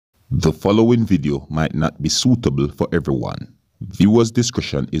The following video might not be suitable for everyone. Viewers'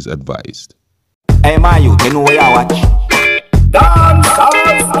 discretion is advised. Hey man, you know where I watch.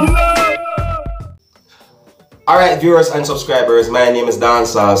 Dancehall. Alright viewers and subscribers, my name is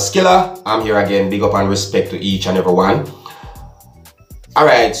Dancehall Skilla. I'm here again, big up and respect to each and every one.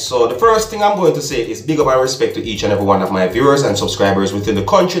 Alright, so the first thing I'm going to say is big up and respect to each and every one of my viewers and subscribers within the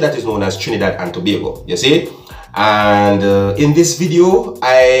country that is known as Trinidad and Tobago, you see? And in this video,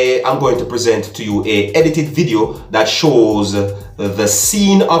 I am going to present to you a edited video that shows the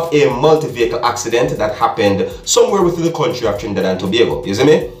scene of a multi-vehicle accident that happened somewhere within the country of Trinidad and Tobago, you see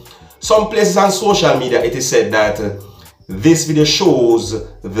me? Some places on social media it is said that this video shows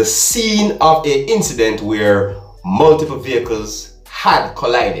the scene of an incident where multiple vehicles had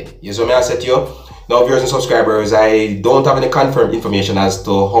collided. You see what I said to you? Now viewers and subscribers, I don't have any confirmed information as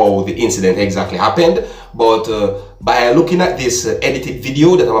to how the incident exactly happened, but by looking at this edited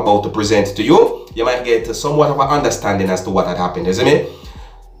video that I'm about to present to you, you might get somewhat of an understanding as to what had happened, isn't it?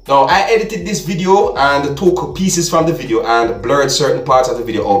 Now I edited this video and took pieces from the video and blurred certain parts of the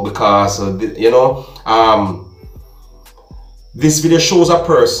video out because, this video shows a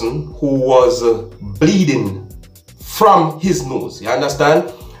person who was bleeding from his nose, you understand?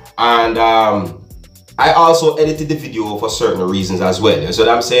 And I also edited the video for certain reasons as well. You see what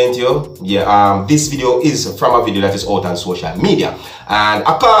I'm saying to you? Yeah, this video is from a video that is out on social media. And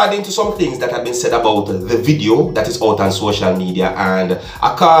according to some things that have been said about the video that is out on social media, and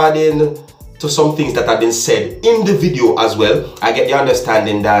according to some things that have been said in the video as well, I get the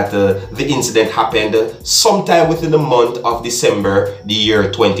understanding that the incident happened sometime within the month of December, the year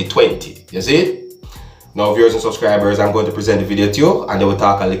 2020. You see? Now viewers and subscribers, I'm going to present the video to you and then we'll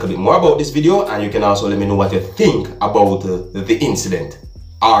talk a little bit more about this video, and you can also let me know what you think about the incident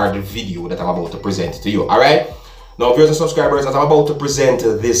or the video that I'm about to present to you. Alright? Now viewers and subscribers, as I'm about to present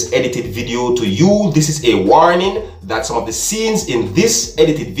this edited video to you, this is a warning that some of the scenes in this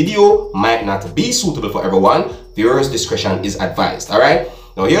edited video might not be suitable for everyone. Viewers' discretion is advised. Alright?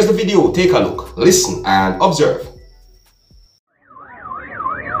 Now here's the video, take a look, listen and observe.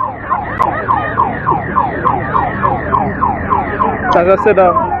 Tasha, sit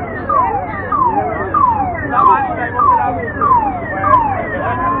down.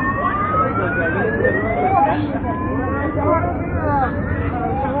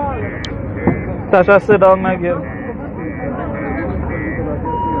 Tasha, sit down, my girl.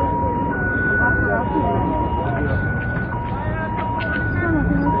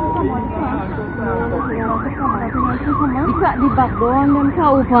 Bisa di bak doang dan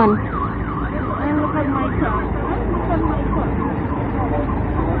kaupan. Look at my car.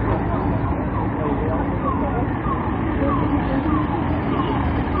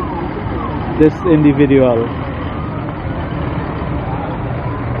 This individual.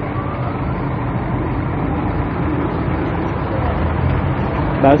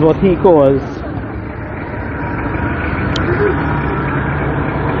 That's what he calls.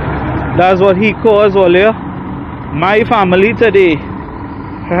 That's what he calls, Olia. My family today,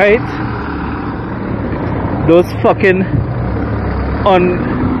 right? Those fucking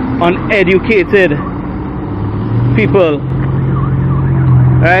uneducated people,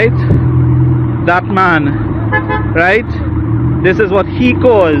 right? That man, right? This is what he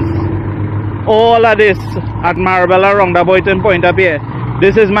calls all of this at Marabella roundabout and point up here.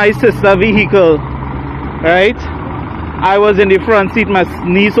 This is my sister's vehicle, right? I was in the front seat, my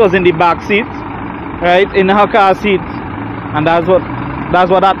niece was in the back seat, right? In her car seat, and that's what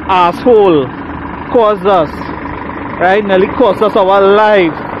that asshole caused us, right? Nearly cost us our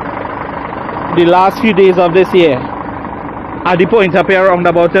life the last few days of this year. At the point up here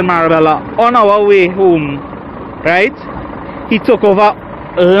roundabout in Marabella, on our way home, right? He took over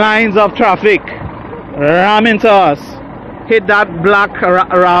lines of traffic, ram into us, hit that black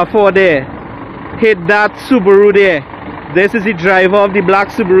RAV4 there, hit that Subaru there. This is the driver of the black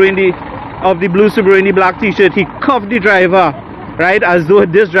Subaru of the blue Subaru in the black t-shirt. He cuffed the driver, right? As though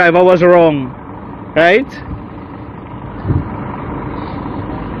this driver was wrong, right?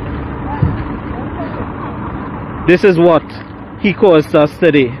 This is what he caused us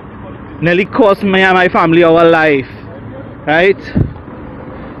today. Nearly cost me and my family our life, right?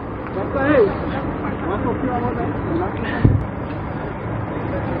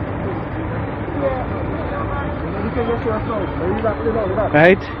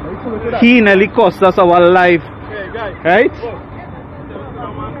 Right? He nearly cost us our life, right?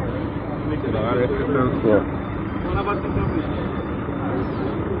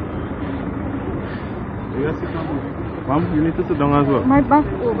 Mom, you need to sit down as well. My back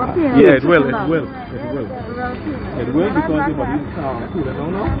over here. Yeah, it will. It will because your body is cool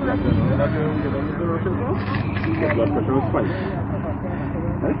down now. The blood pressure is spiked.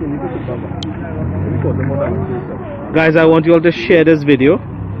 Right? You need to sit down. Guys, I want you all to share this video,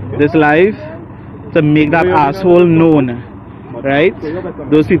 this live, to make that asshole known, right?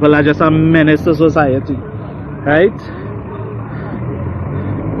 Those people are just a menace to society, right?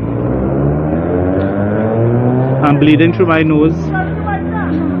 I'm bleeding through my nose.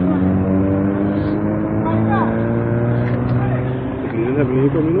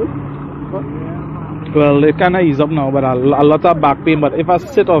 Well, it kind of ease up now, but a lot of back pain. But if I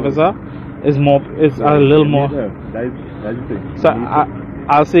sit, officer, it's a little more. So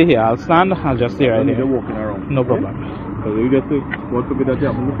I'll stay here. I'll stand. I'll just stay right here. Walking around. No problem. So you get to what could be that you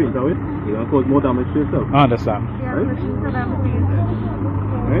happen to faint away. You don't cause more damage to yourself. I understand.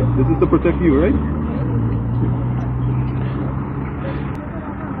 Right? This is to protect you, right?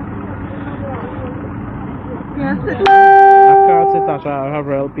 Yes. I can't sit, Tasha. I have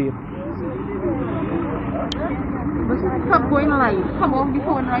real pain. Stop going live. Come off the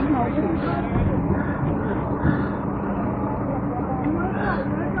phone right now.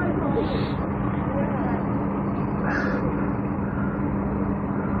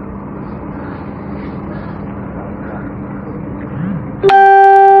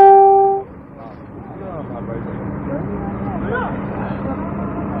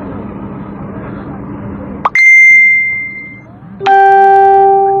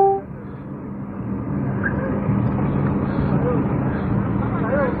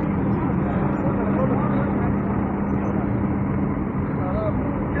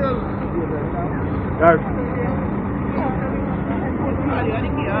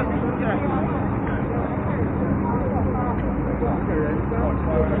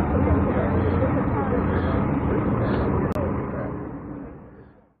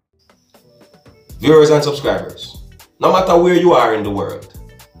 Viewers and subscribers, no matter where you are in the world,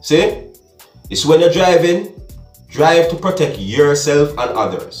 see, it's when you're driving, drive to protect yourself and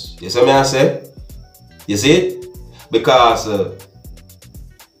others. You see me I say? You see it? Because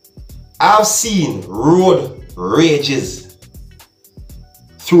I've seen road rages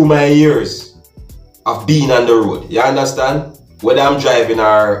through my years of being on the road. You understand? Whether I'm driving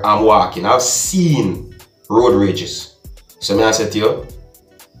or I'm walking, I've seen road rages. So me I say to you,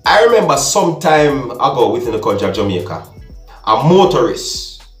 I remember some time ago within the country of Jamaica, a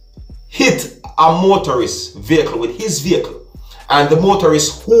motorist hit a motorist vehicle with his vehicle, and the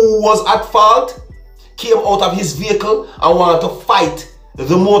motorist who was at fault came out of his vehicle and wanted to fight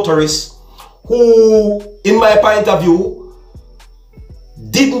the motorist who, in my point of view,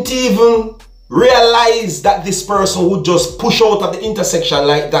 didn't even realize that this person would just push out of the intersection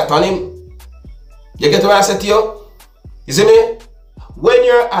like that on him. You get what I said to you? You see me? When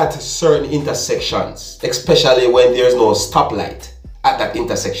you're at certain intersections, especially when there's no stoplight at that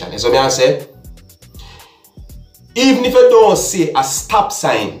intersection, you see what I say? Even if you don't see a stop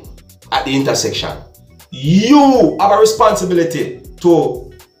sign at the intersection, you have a responsibility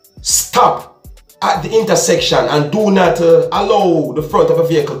to stop at the intersection and do not allow the front of a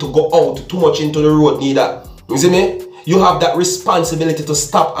vehicle to go out too much into the road neither. You see me? You have that responsibility to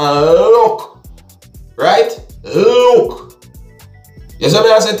stop and look. Right? Look. You see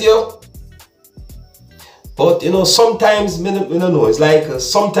what I said to you? But you know, sometimes, I don't know, it's like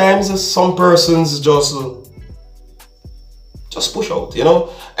sometimes some persons just push out, you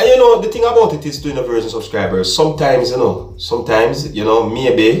know. And you know, the thing about it is, to viewers and subscribers, sometimes, you know,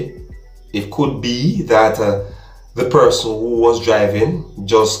 maybe it could be that the person who was driving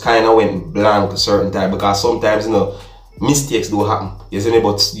just kind of went blank a certain time, because sometimes, you know, mistakes do happen. You see me?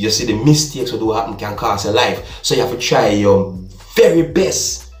 But you see, the mistakes that do happen can cost your life. So you have to try your very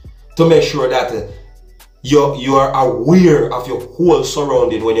best to make sure that you are aware of your whole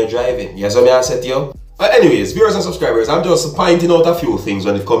surrounding when you're driving. You see what I said to you? But anyways, viewers and subscribers, I'm just pointing out a few things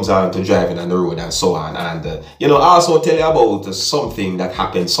when it comes down to driving on the road and so on. And you know, I also tell you about something that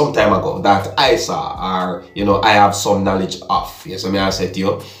happened some time ago that I saw, or you know, I have some knowledge of. You see what I said to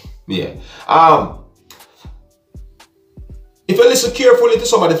you? Yeah. If you listen carefully to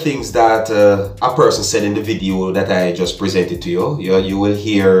some of the things that a person said in the video that I just presented to you, you will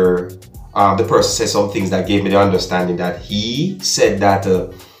hear the person say some things that gave me the understanding that he said that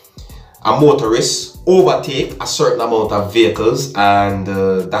a motorist overtake a certain amount of vehicles, and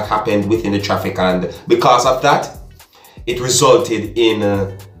that happened within the traffic, and because of that, it resulted in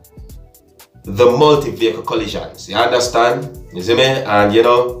the multi-vehicle collisions. You understand? You see me? And you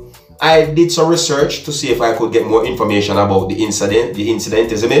know, I did some research to see if I could get more information about the incident, you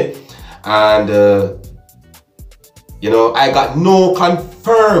see me? And You know, I got no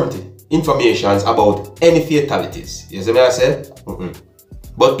confirmed informations about any fatalities. You see what I said?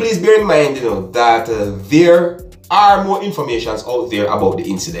 But please bear in mind, you know, that there are more informations out there about the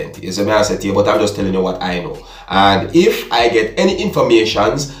incident. You see what I said here, but I'm just telling you what I know. And if I get any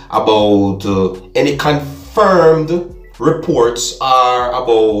informations about any confirmed reports or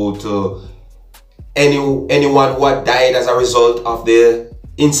about anyone who had died as a result of the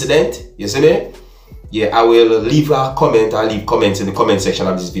incident, you see me? Yeah, I will leave a comment or leave comments in the comment section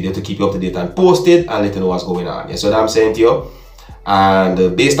of this video to keep you up to date and post it and let you know what's going on. You see what I'm saying to you?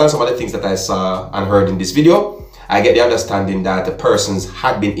 And based on some of the things that I saw and heard in this video, I get the understanding that the persons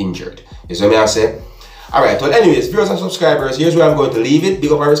had been injured. You see what I say? Alright, well anyways, viewers and subscribers, here's where I'm going to leave it.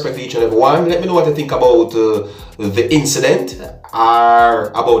 Big up and respect to each and every one. Let me know what you think about the incident or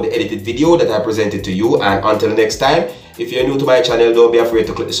about the edited video that I presented to you. And until next time, if you're new to my channel, don't be afraid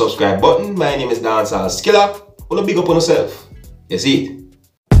to click the subscribe button. My name is Dancehall Skilla. Wanna big up on yourself. You see it?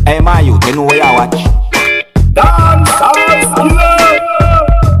 Hey my youth, you know where you watch? Dancehall Skilla!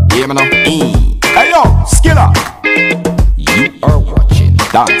 Yeah, man. Hey yo, Skilla! You are watching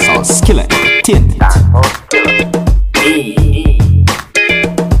Dancehall Skilla Entertainment.